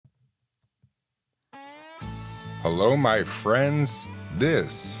Hello, my friends.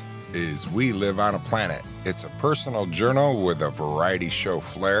 This is We Live on a Planet. It's a personal journal with a variety show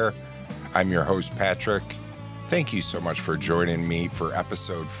flair. I'm your host, Patrick. Thank you so much for joining me for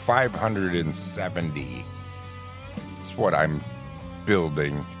episode 570. It's what I'm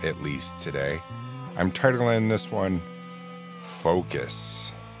building, at least today. I'm titling this one,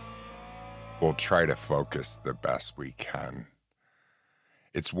 Focus. We'll try to focus the best we can.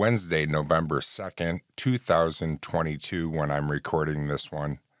 It's Wednesday, November 2nd, 2022, when I'm recording this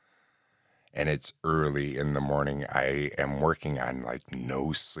one. And it's early in the morning. I am working on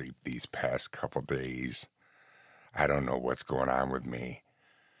no sleep these past couple days. I don't know what's going on with me.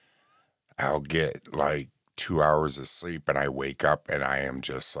 I'll get 2 hours of sleep and I wake up and I am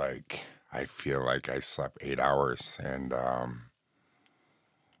just I feel like I slept 8 hours. And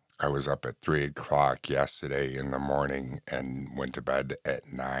I was up at 3 o'clock yesterday in the morning and went to bed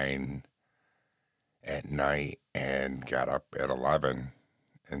at 9 at night and got up at 11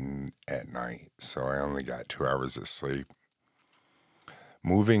 at night. So I only got 2 hours of sleep.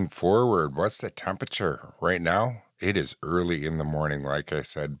 Moving forward, what's the temperature right now? It is early in the morning, like I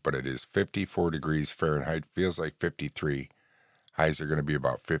said, but it is 54 degrees Fahrenheit. Feels like 53. Highs are going to be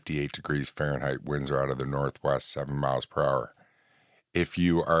about 58 degrees Fahrenheit. Winds are out of the northwest, 7 miles per hour. If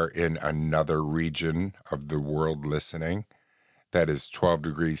you are in another region of the world listening, that is 12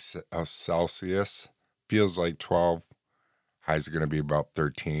 degrees Celsius. Feels like 12. Highs are going to be about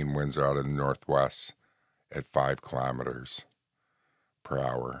 13. Winds are out of the northwest at 5 kilometers per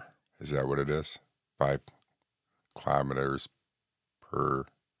hour. Is that what it is? 5 kilometers per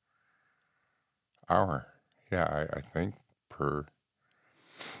hour. Yeah, I think per...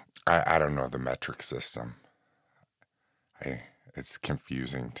 I don't know the metric system. It's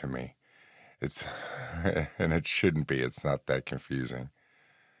confusing to me. And it shouldn't be. It's not that confusing.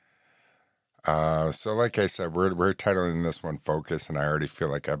 So like I said, we're titling this one Focus, and I already feel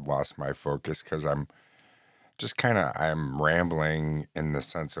like I've lost my focus because I'm rambling in the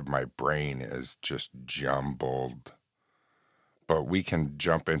sense of my brain is just jumbled. But we can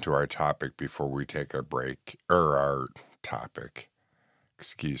jump into our topic before we take a break, or our topic.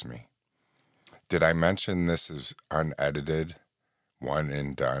 Excuse me. Did I mention this is unedited? One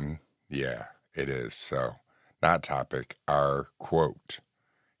and done? Yeah, it is. So, not topic, our quote.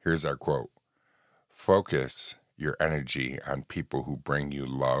 Here's our quote. Focus your energy on people who bring you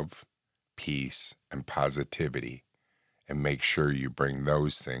love, peace, and positivity, and make sure you bring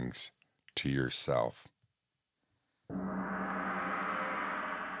those things to yourself.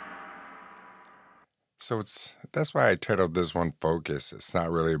 So that's why I titled this one Focus. It's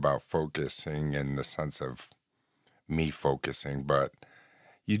not really about focusing in the sense of me focusing, but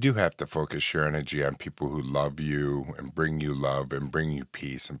you do have to focus your energy on people who love you and bring you love and bring you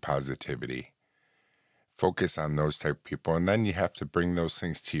peace and positivity. Focus on those type of people, and then you have to bring those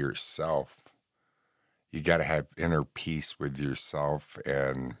things to yourself. You got to have inner peace with yourself.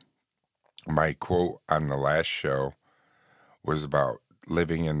 And my quote on the last show was about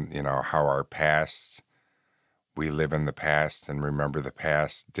living in, how our past, we live in the past and remember the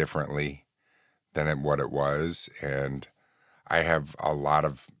past differently than what it was. And I have a lot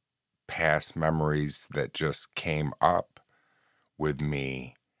of past memories that just came up with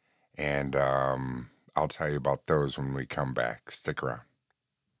me. And I'll tell you about those when we come back. Stick around.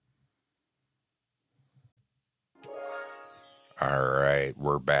 All right,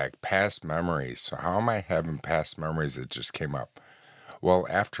 we're back. Past memories. So how am I having past memories that just came up? Well,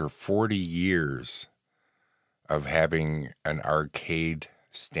 after 40 years of having an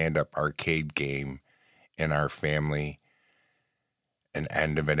stand-up arcade game in our family, an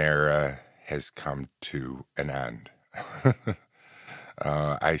end of an era has come to an end.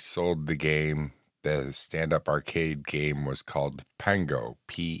 I sold the game. The stand-up arcade game was called Pengo,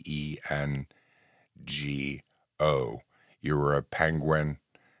 Pengo. You were a penguin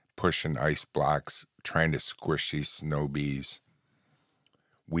pushing ice blocks, trying to squish these snow bees.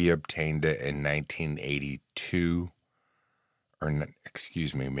 We obtained it in 1982,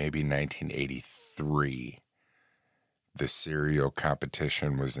 maybe 1983. The serial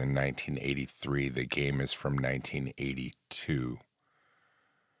competition was in 1983. The game is from 1982.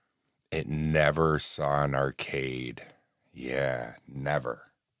 It never saw an arcade. Yeah,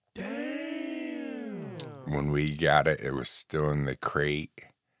 never. Damn. When we got it, it was still in the crate.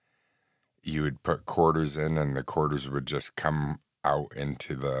 You would put quarters in, and the quarters would just come out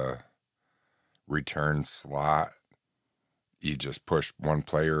into the return slot. You just push 1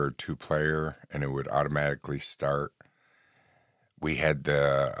 player or 2 player, and it would automatically start. We had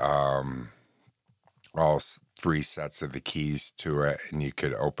the all 3 sets of the keys to it, and you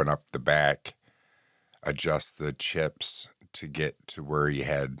could open up the back adjust the chips to get to where you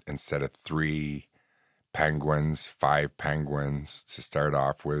had, instead of 3 penguins, 5 penguins to start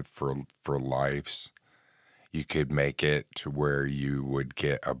off with for lives. You could make it to where you would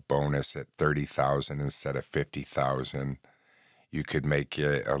get a bonus at 30,000 instead of 50,000. You could make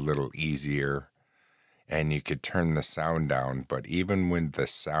it a little easier, and you could turn the sound down. But even with the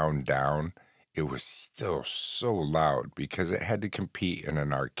sound down, it was still so loud because it had to compete in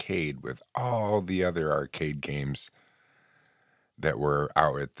an arcade with all the other arcade games that were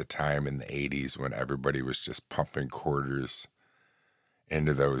out at the time in the 80s, when everybody was just pumping quarters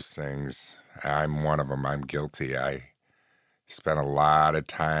into those things. I'm one of them. I'm guilty. I spent a lot of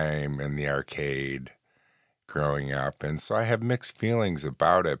time in the arcade growing up, and so I have mixed feelings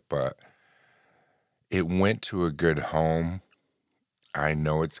about it, but it went to a good home. I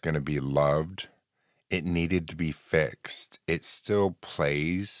know it's going to be loved. It needed to be fixed. It still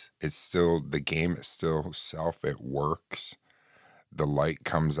plays. The game is still self, it works. The light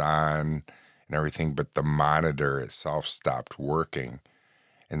comes on and everything, but the monitor itself stopped working.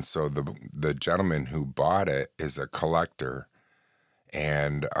 And so the gentleman who bought it is a collector,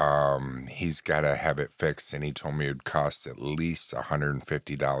 and he's got to have it fixed. And he told me it would cost at least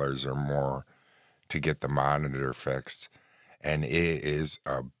 $150 or more to get the monitor fixed. And it is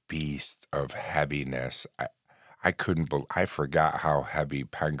a beast of heaviness. I forgot how heavy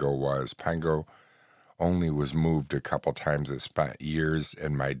Pengo was. Pengo only was moved a couple times. It spent years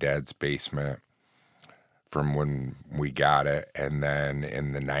in my dad's basement from when we got it, and then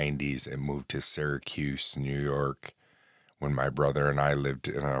in the 90s it moved to Syracuse, New York, when my brother and I lived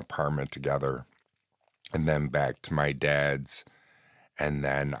in an apartment together, and then back to my dad's, and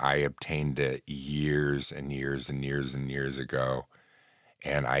then I obtained it years and years and years and years ago,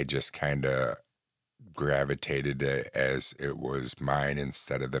 and I just kind of gravitated it as it was mine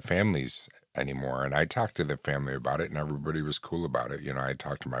instead of the family's anymore. And I talked to the family about it, and everybody was cool about it. I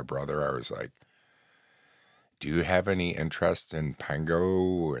talked to my brother. I was like, do you have any interest in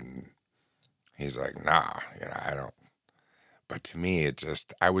Pengo? And he's like, nah, I don't. But to me,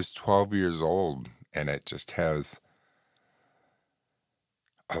 I was 12 years old, and it just has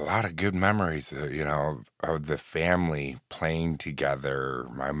a lot of good memories, of the family playing together,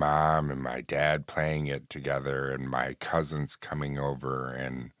 my mom and my dad playing it together, and my cousins coming over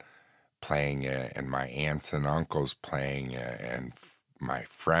and playing it, and my aunts and uncles playing it, and my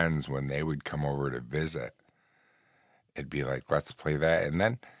friends, when they would come over to visit, it'd be like, let's play that. And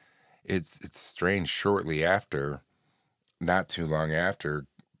then it's strange, shortly after, not too long after,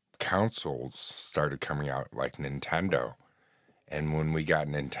 consoles started coming out, like Nintendo. And when we got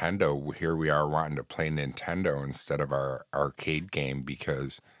Nintendo, here we are wanting to play Nintendo instead of our arcade game,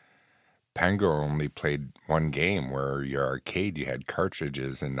 because Pengo only played one game, where your arcade, you had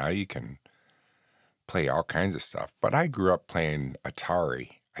cartridges, and now you can play all kinds of stuff. But I grew up playing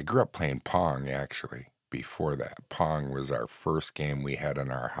Atari. I grew up playing Pong, actually. Before that, Pong was our first game we had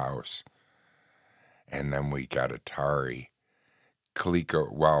in our house. And then we got Atari. Coleco,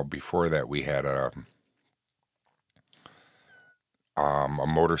 well, before that, we had a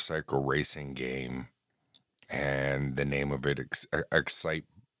motorcycle racing game, and the name of it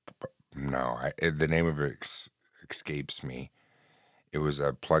the name of it escapes me. It was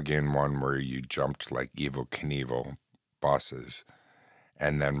a plug-in one where you jumped like Evel Knievel buses,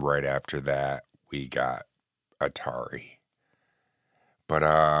 and then right after that we got Atari. But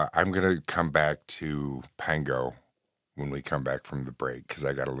I'm gonna come back to Pengo when we come back from the break, because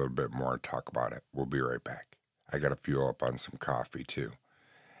I got a little bit more to talk about it. We'll be right back. I got to fuel up on some coffee too,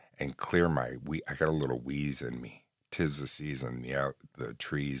 and clear I got a little wheeze in me. 'Tis the season. The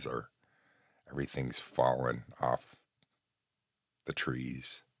trees everything's falling off the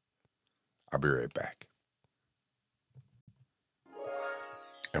trees. I'll be right back.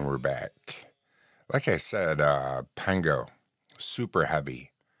 And we're back. Like I said, Pengo, super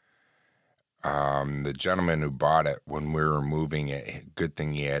heavy. The gentleman who bought it, when we were moving it, good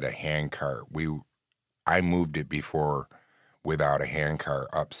thing he had a hand cart. I moved it before without a hand cart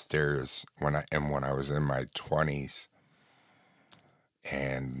upstairs when I was in my 20s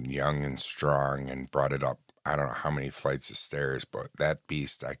and young and strong, and brought it up, I don't know how many flights of stairs, but that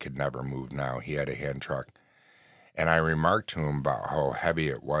beast I could never move now. He had a hand truck. And I remarked to him about how heavy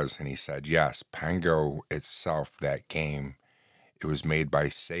it was, and he said, yes, Pengo itself, that game, it was made by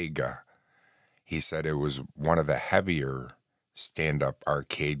Sega. He said it was one of the heavier stand-up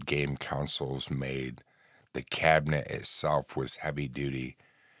arcade game consoles made. The cabinet itself was heavy duty.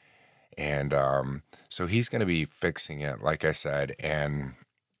 And so he's going to be fixing it, like I said. And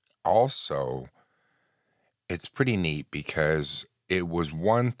also, it's pretty neat because it was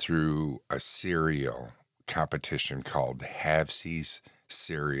won through a serial. competition called Halfsies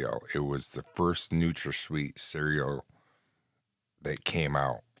cereal. It was the first NutraSweet cereal that came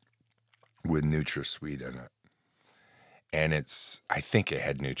out with NutraSweet in it. And I think it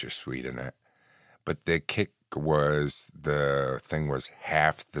had NutraSweet in it. But the kick was, the thing was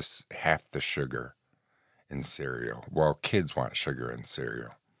half the sugar in cereal. Well, kids want sugar in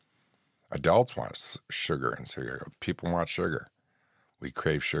cereal. Adults want sugar in cereal. People want sugar. We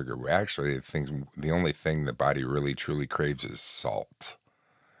crave sugar. The only thing the body really truly craves is salt.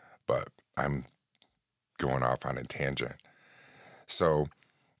 But I'm going off on a tangent. So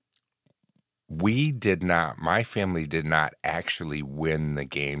my family did not actually win the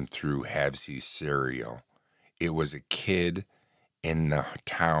game through Halfsies cereal. It was a kid in the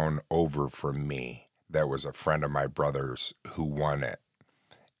town over from me that was a friend of my brother's who won it.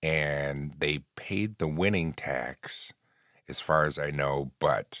 And they paid the winning tax, as far as I know,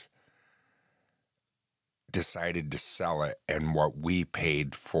 but decided to sell it. And what we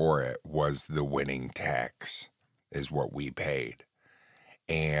paid for it was the winning tax, is what we paid.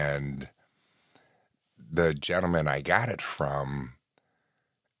 And the gentleman I got it from,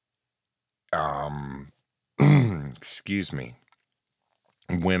 excuse me,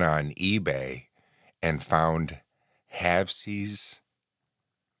 went on eBay and found Halfsies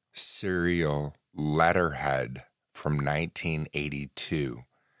cereal letterhead from 1982,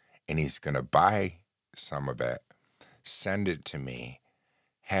 and he's going to buy some of it, send it to me,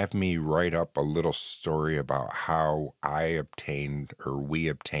 have me write up a little story about how we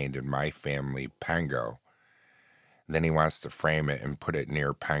obtained in my family Pengo. Then he wants to frame it and put it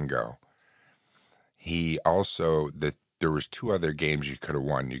near Pengo. He also, there was 2 other games you could have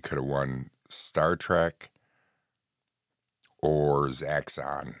won. You could have won Star Trek or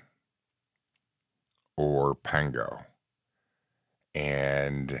Zaxxon or Pengo.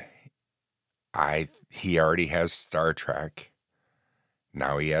 And he already has Star Trek.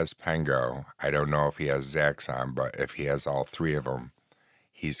 Now he has Pengo. I don't know if he has Zaxxon, but if he has all 3 of them,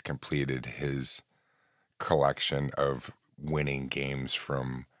 he's completed his collection of winning games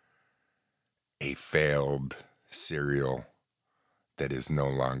from a failed cereal that is no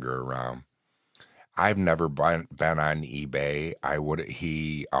longer around. I've never been on eBay.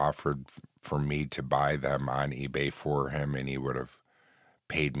 He offered for me to buy them on eBay for him, and he would have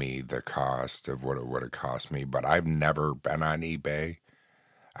paid me the cost of what it would have cost me. But I've never been on eBay.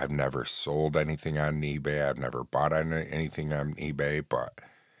 I've never sold anything on eBay. I've never bought anything on eBay, but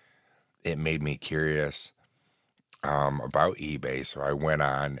it made me curious about eBay. So I went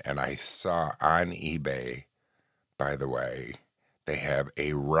on and I saw on eBay, by the way, they have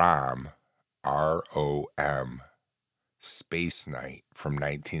a ROM, ROM, Space Knight from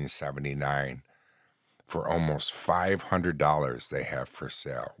 1979 for almost $500 they have for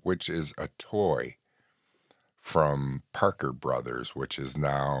sale, which is a toy from Parker Brothers, which is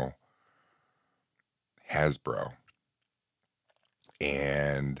now Hasbro.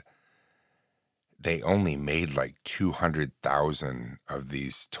 And they only made like 200,000 of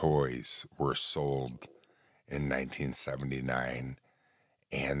these toys were sold in 1979.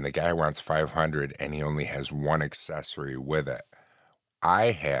 And the guy wants 500 and he only has one accessory with it.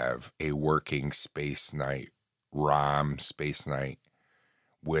 I have a working Space Knight, ROM Space Knight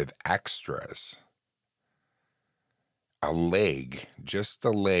with extras. Just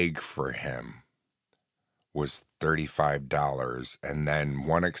a leg for him was $35. And then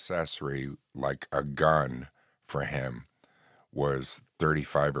one accessory, like a gun for him, was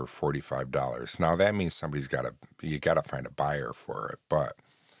 $35 or $45. Now that means you got to find a buyer for it, but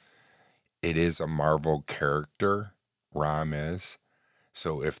it is a Marvel character, ROM is.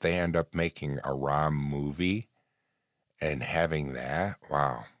 So if they end up making a ROM movie and having that,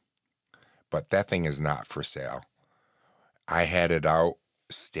 wow. But that thing is not for sale. I had it out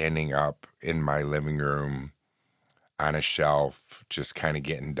standing up in my living room on a shelf, just kind of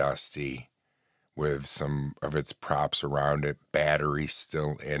getting dusty, with some of its props around it, battery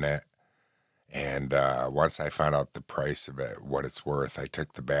still in it. And once I found out the price of it, what it's worth, I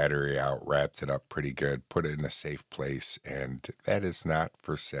took the battery out, wrapped it up pretty good, put it in a safe place, and that is not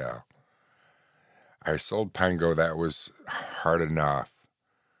for sale. I sold Pengo, that was hard enough,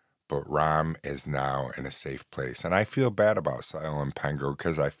 but ROM is now in a safe place. And I feel bad about selling Pengo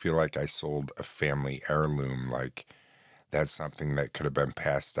because I feel like I sold a family heirloom, like that's something that could have been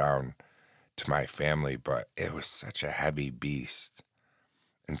passed down to my family, but it was such a heavy beast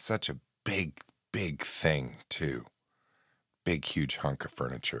and such a big thing too. Big, huge hunk of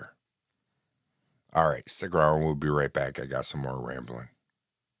furniture. All right, stick around. We'll be right back. I got some more rambling.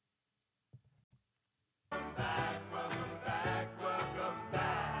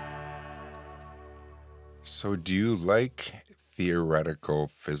 So, do you like theoretical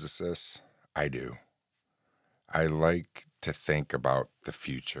physicists? I do. I like to think about the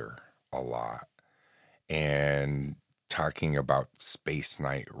future a lot and talking about Space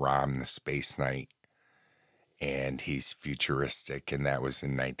Knight, Rom the Space Knight, and he's futuristic, and that was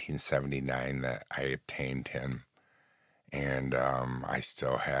in 1979 that I obtained him. And I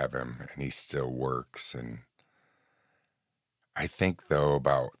still have him, and he still works. And I think, though,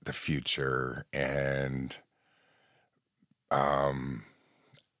 about the future, and um,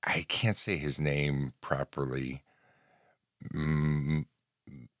 I can't say his name properly. M-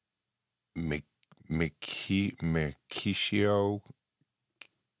 M- Michio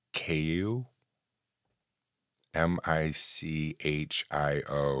Kaku,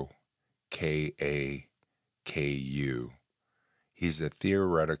 Michiokaku. He's a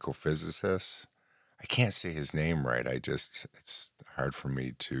theoretical physicist. I can't say his name right. It's hard for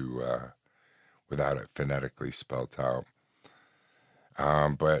me to, without it phonetically spelled out.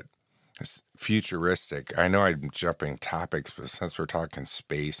 But it's futuristic. I know I'm jumping topics, but since we're talking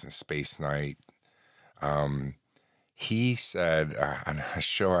space and Space Knight, he said on a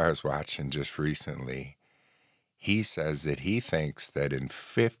show I was watching just recently, he says that he thinks that in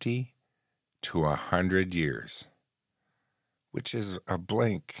 50 to 100 years, which is a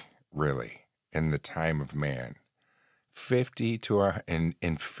blink, really, in the time of man, in 50 to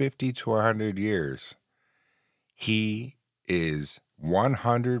 100 years, he is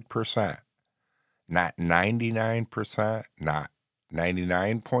 100%, not 99%, not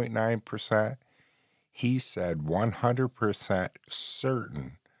 99.9%. He said 100%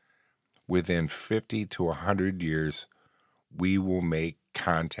 certain within 50 to 100 years, we will make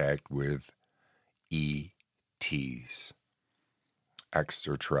contact with ETs,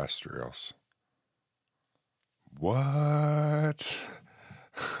 extraterrestrials. What?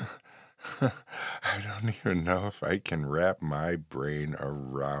 I don't even know if I can wrap my brain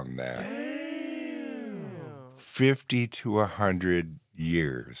around that. Damn. 50 to 100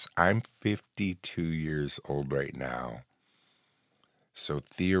 years. I'm 52 years old right now. So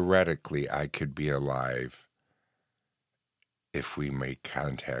theoretically, I could be alive if we make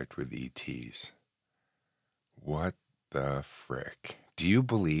contact with ETs. What the frick? Do you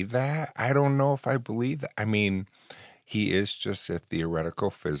believe that? I don't know if I believe that. I mean, he is just a theoretical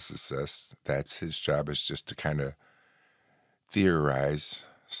physicist. That's his job, is just to kind of theorize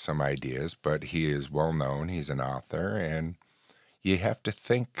some ideas, but he is well known. He's an author, and you have to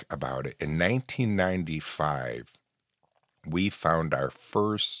think about it. In 1995, we found our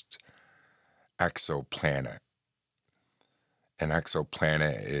first exoplanet. An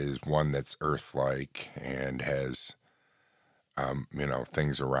exoplanet is one that's Earth-like and has,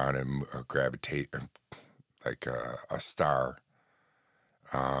 things around it gravitate like a star.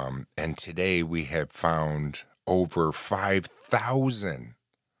 And today we have found over 5,000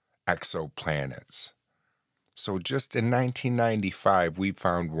 exoplanets. So just in 1995, we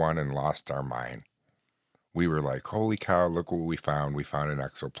found one and lost our mind. We were like, holy cow, look what we found. We found an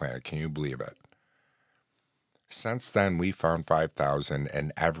exoplanet. Can you believe it? Since then, we found 5,000,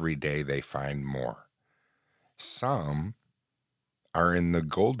 and every day they find more. Some are in the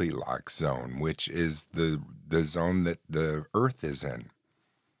Goldilocks zone, which is the zone that the Earth is in.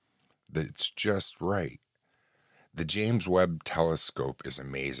 That's just right. The James Webb Telescope is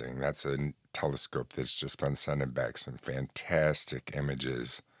amazing. That's a telescope that's just been sending back some fantastic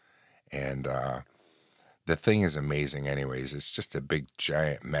images. And the thing is amazing anyways. It's just a big,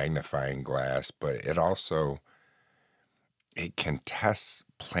 giant magnifying glass, but it can test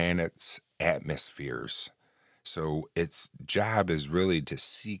planets' atmospheres. So its job is really to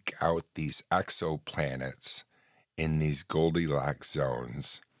seek out these exoplanets in these Goldilocks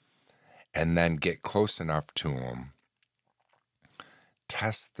zones and then get close enough to them,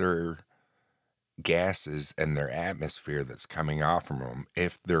 test their gases and their atmosphere that's coming off from them.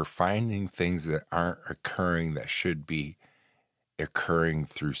 If they're finding things that aren't occurring that should be occurring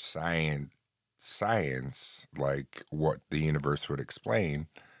through science, like what the universe would explain,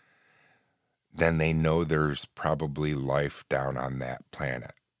 then they know there's probably life down on that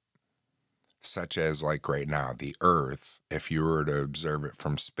planet. Such as, like right now, the Earth, if you were to observe it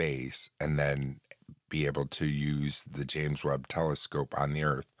from space and then be able to use the James Webb Telescope on the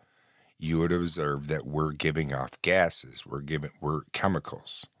Earth, you would observe that we're giving off gases, we're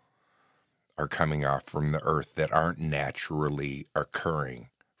chemicals are coming off from the Earth that aren't naturally occurring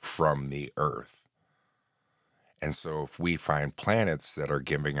from the Earth. And so if we find planets that are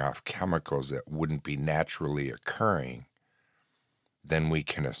giving off chemicals that wouldn't be naturally occurring, then we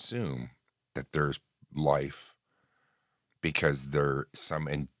can assume that there's life because there's some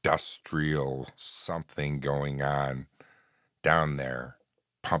industrial something going on down there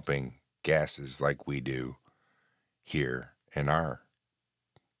pumping gases like we do here in our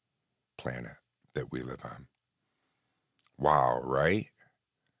planet that we live on. Wow, right?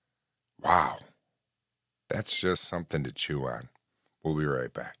 Wow. That's just something to chew on. We'll be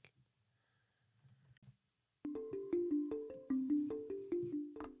right back.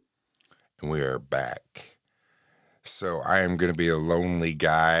 And we are back. So I am going to be a lonely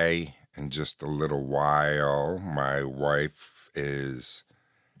guy in just a little while. My wife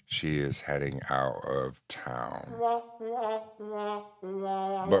she is heading out of town.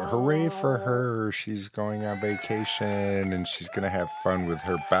 But hooray for her. She's going on vacation and she's going to have fun with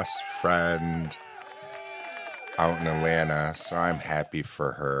her best friend out in Atlanta. So I'm happy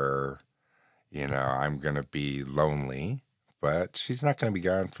for her. You know, I'm going to be lonely, but she's not going to be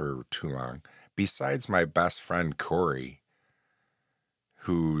gone for too long. Besides my best friend, Corey,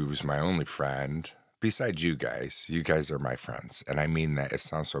 who was my only friend, besides you guys are my friends. And I mean that, it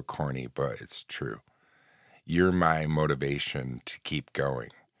sounds so corny, but it's true. You're my motivation to keep going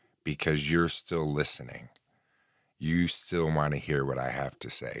because you're still listening. You still want to hear what I have to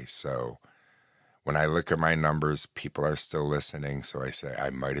say. So when I look at my numbers, people are still listening. So I say, I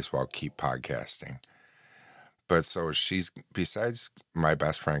might as well keep podcasting. But so besides my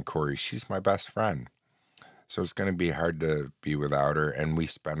best friend, Corey, she's my best friend. So it's going to be hard to be without her. And we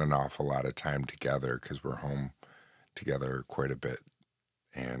spend an awful lot of time together because we're home together quite a bit.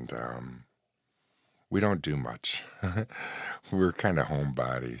 And we don't do much. We're kind of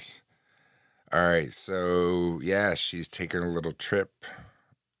homebodies. All right. So, yeah, she's taking a little trip.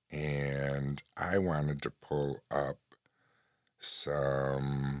 And I wanted to pull up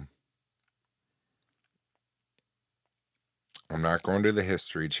some... I'm not going to the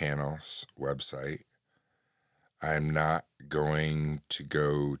History Channel's website. I'm not going to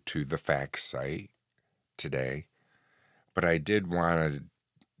go to the facts site today. But I did want to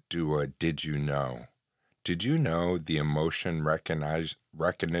do a Did You Know? Did you know the emotion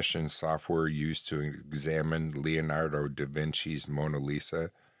recognition software used to examine Leonardo da Vinci's Mona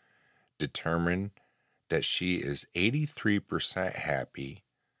Lisa determined that she is 83% happy,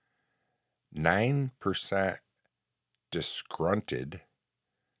 9% disgruntled,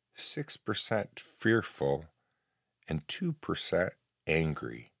 6% fearful, and 2%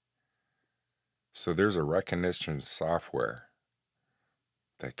 angry. So there's a recognition software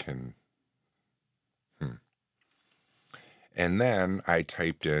that can... And then I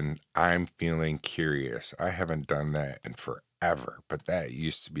typed in, I'm feeling curious. I haven't done that in forever, but that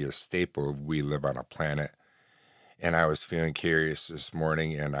used to be a staple of We Live on a Planet. And I was feeling curious this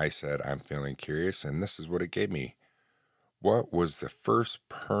morning, and I said, I'm feeling curious, and this is what it gave me. What was the first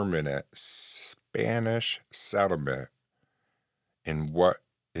permanent Spanish settlement in what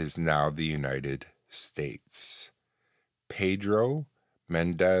is now the United States? Pedro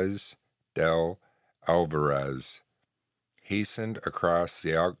Mendez del Alvarez hastened across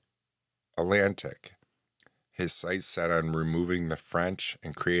the Atlantic, his sights set on removing the French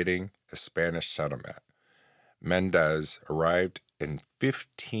and creating a Spanish settlement. Mendez arrived in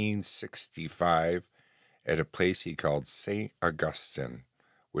 1565 at a place he called St. Augustine,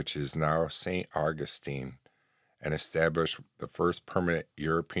 which is now St. Augustine, and established the first permanent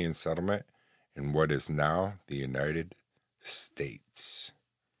European settlement in what is now the United States.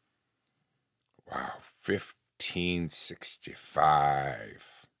 Wow,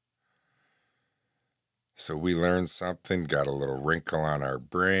 1565. So we learned something, got a little wrinkle on our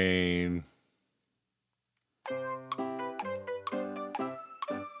brain.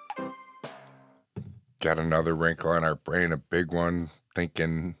 Got another wrinkle on our brain, a big one,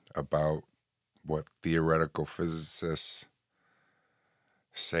 thinking about what theoretical physicists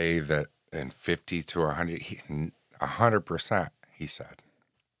say that in 50 to 100, 100%, he said.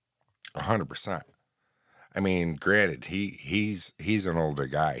 100%. I mean, granted, he's an older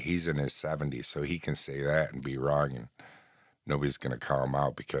guy. He's in his 70s, so he can say that and be wrong, and nobody's going to call him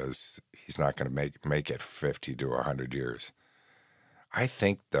out because he's not going to make it 50 to 100 years. I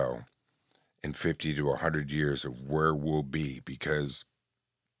think, though, in 50 to 100 years of where we'll be because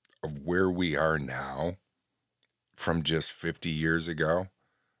of where we are now from just 50 years ago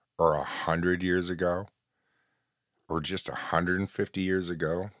or 100 years ago or just 150 years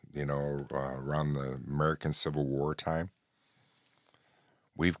ago, around the American Civil War time.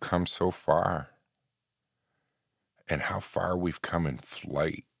 We've come so far. And how far we've come in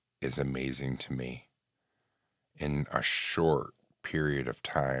flight is amazing to me in a short period of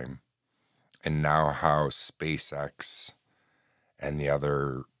time. And now how SpaceX and the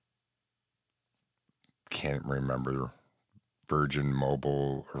other, can't remember Virgin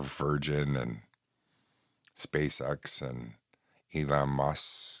Mobile or Virgin and SpaceX and Elon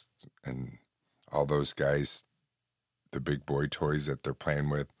Musk and all those guys, the big boy toys that they're playing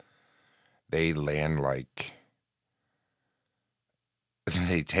with, they land like,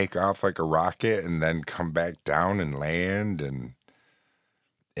 they take off like a rocket and then come back down and land, and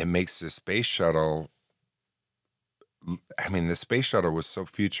it makes the space shuttle, I mean, the space shuttle was so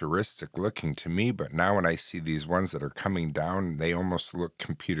futuristic looking to me, but now when I see these ones that are coming down, they almost look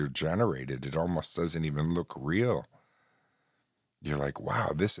computer generated. It almost doesn't even look real. You're like, wow,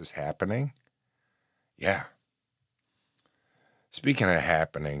 this is happening? Yeah. Speaking of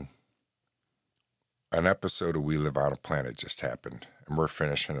happening, an episode of We Live on a Planet just happened, and we're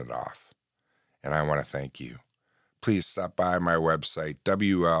finishing it off. And I want to thank you. Please stop by my website,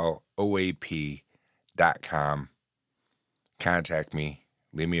 WLOAP.com. Contact me.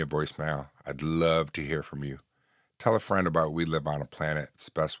 Leave me a voicemail. I'd love to hear from you. Tell a friend about We Live on a Planet. It's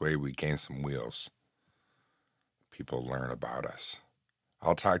the best way we gain some wheels. People learn about us.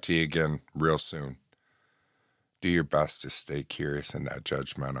 I'll talk to you again real soon. Do your best to stay curious and not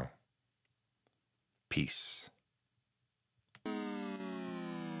judgmental. Peace.